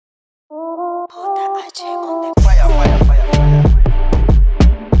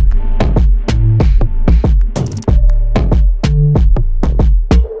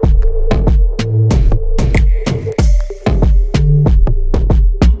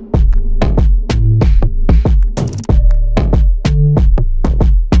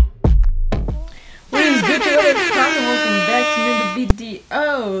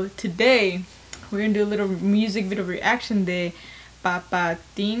do a little music video reaction de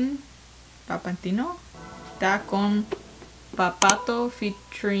Papatinho. Está con Papato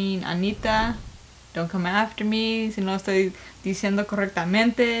featuring Anitta. Don't come after me si no estoy diciendo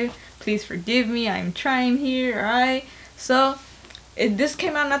correctamente. Please forgive me. I'm trying here, alright? So, this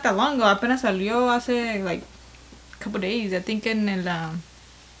came out not that long ago. Apenas salió hace like a couple days. I think en el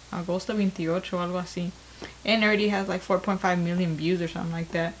agosto 28 o algo así. And it already has like 4.5 million views or something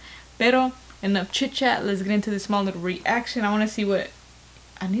like that. Pero enough chit chat. Let's get into this small little reaction. I want to see what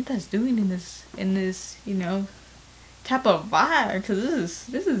Anitta's doing in this, you know, type of vibe, because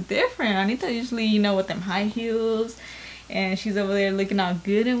this is different. Anitta usually, you know, with them high heels, and she's over there looking all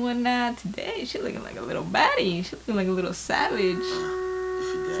good and whatnot. Today she's looking like a little baddie. She's looking like a little savage.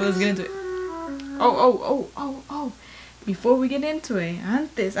 So let's get into it. Oh. Before we get into it,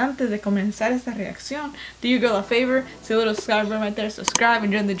 antes de comenzar esta reacción, do your girl a favor, see a little subscribe button right there, subscribe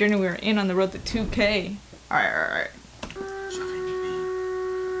and join the journey we're in on the road to 2K. Alright.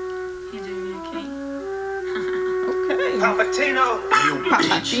 Papatinho.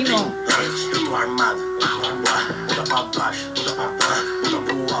 Papatinho. Eu tô armado, muda pra baixo, muda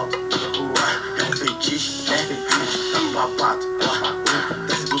pro alto, é um feitiço, tá no papato,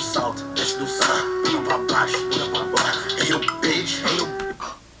 desce do salto, muda pra baixo, hey yo bitch, hey yo.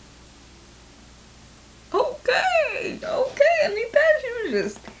 Okay, Anitta,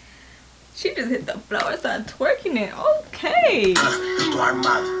 she just hit the floor and started twerking it. Okay. Eu tô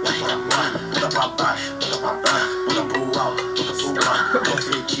armado, muda pra baixo, muda pro alto, é um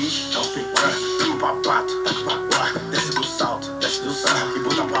feitiço, tá no papato, desce do salto, e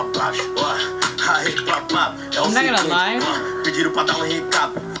muda pra baixo, aí papato, é o I'm not gonna lie. Pediram pra dar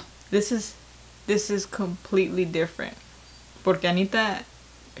recado. This is completely different. Porque Anitta,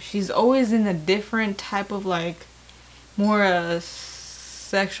 she's always in a different type of like more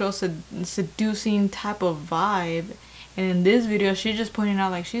sexual seducing type of vibe, and in this video she's just pointing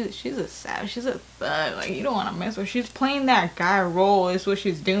out like she's a savage, she's a thug, like you don't want to mess with her. She's playing that guy role, is what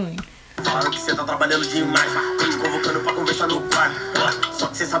she's doing. Falaram que cê tá trabalhando demais, tô te convocando pra conversar no bar. Só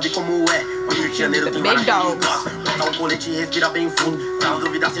que cê sabe como é, o Rio de Janeiro tem várias perigosas. Bota colete e respira bem fundo, pra não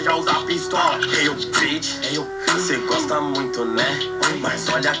duvidar cê já usa a pistola. Hey yo bitch, cê gosta muito né? Mas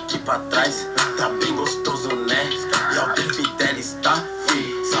olha aqui pra trás, tá bem gostoso né? E o Dfideliz tá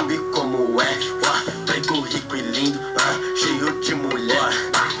fi, sabe como é? Preto, rico e lindo, cheio de mulher.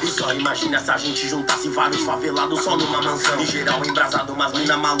 E só imagina se a gente juntasse vários favelados só numa mansão. Em geral embrasado, umas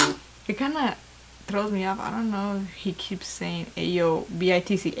mina maluca. It kind of throws me off. I don't know if he keeps saying Ayo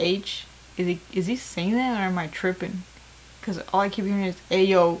bitch. Is he saying that, or am I tripping? Because all I keep hearing is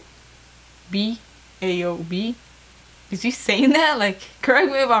Ayo B. Is he saying that? Like,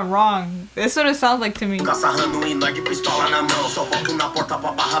 correct me if I'm wrong. That's what it sounds like to me. Sarrando e nós de pistola na mão. Só boto na porta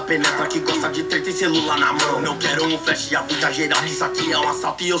pra barra penetra que gosta de treta e celular na mão. Não quero um flash e avisa geral que isso aqui é um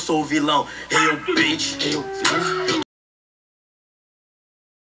assalto e eu sou o vilão. Hey yo bitch,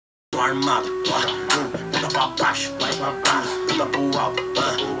 tô armado, muda pra baixo, muda pro alto,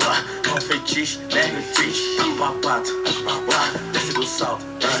 é um feitiço, né? Tá no papato, desce do salto,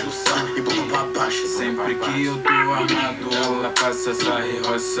 e muda pra baixo. Sempre que eu tô armado, ela passa, sai,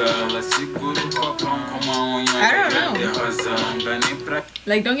 roça. Ela segura o copão com uma unha de rosa. Não dá nem pra...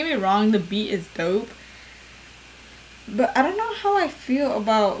 Like, don't get me wrong, the beat is dope. But I don't know how I feel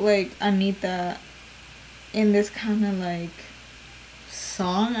about, like, Anitta in this kind of, like,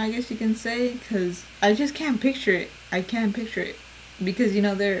 song, I guess you can say. Because I just can't picture it. I can't picture it. Because, you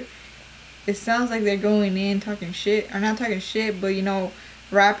know, it sounds like they're going in talking shit. Or not talking shit, but, you know,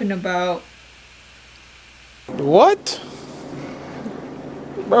 rapping about... What?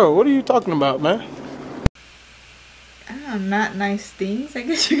 Bro, what are you talking about, man? I don't know, not nice things, I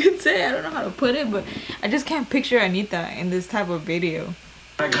guess you could say. I don't know how to put it, but I just can't picture Anitta in this type of video.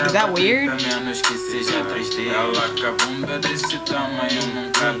 Is that weird? Menos que seja 3D. Ela com a bunda desse tamanho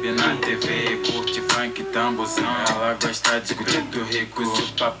não cabe na TV. Curte funk, tambozão. Ela gosta de preto rico. Se o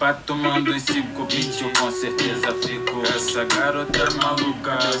papato manda uns 5 beats, eu com certeza fico. Essa garota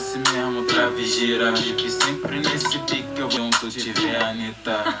maluca, esse mesmo trave gira. Vive sempre nesse pique. Eu junto te ver,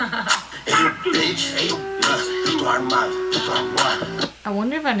 Anitta. Hey bitch, tô armado, I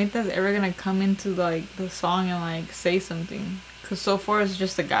wonder if Anitta's ever gonna come into like the song and like say something. Cause so far it's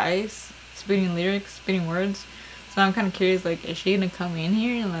just the guys spitting lyrics, spitting words. So I'm kind of curious, like, is she gonna come in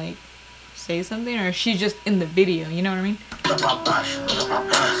here and like say something, or is she just in the video? You know what I mean?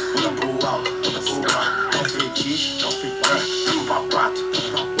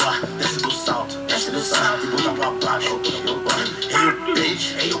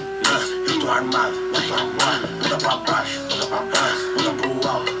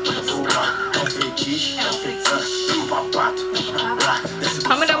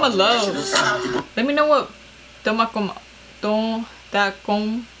 hello. Let me know what está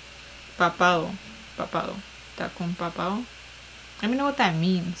con papado. Está con papado. Let me know what that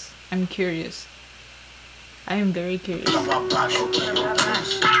means. I'm curious. I am very curious. Oh,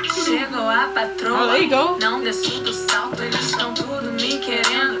 there you go. Não desço do salto, eles estão tudo me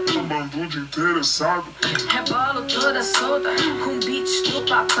querendo. Comando de interessado. Rebolo toda solta, com beats do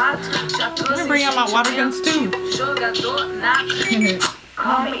Papato. Já tô I'm bring out my water guns too. Jogador nato.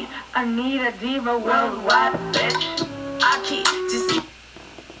 Call me Anitta Diva Worldwide, bitch. Aqui, de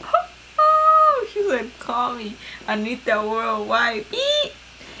She said, call me Anitta Worldwide. Eee!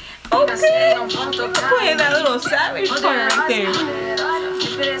 Okay, playing that little savage part right there.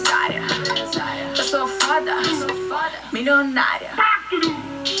 Empresária, eu sou foda, milionária.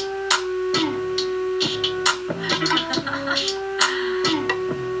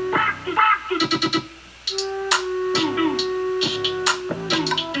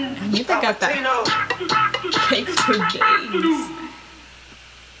 Anitta got that cake for days.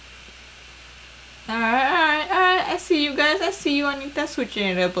 Alright. I see you guys. I see you, Anitta, switching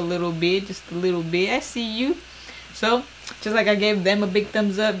it up a little bit, just a little bit. I see you. So, just like I gave them a big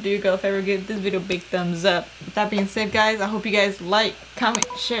thumbs up, do your girl a favor, give this video a big thumbs up. With that being said, guys, I hope you guys like, comment,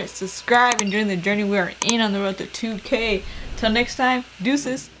 share, subscribe, and join the journey we are in on the road to 2K. Till next time,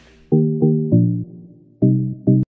 deuces.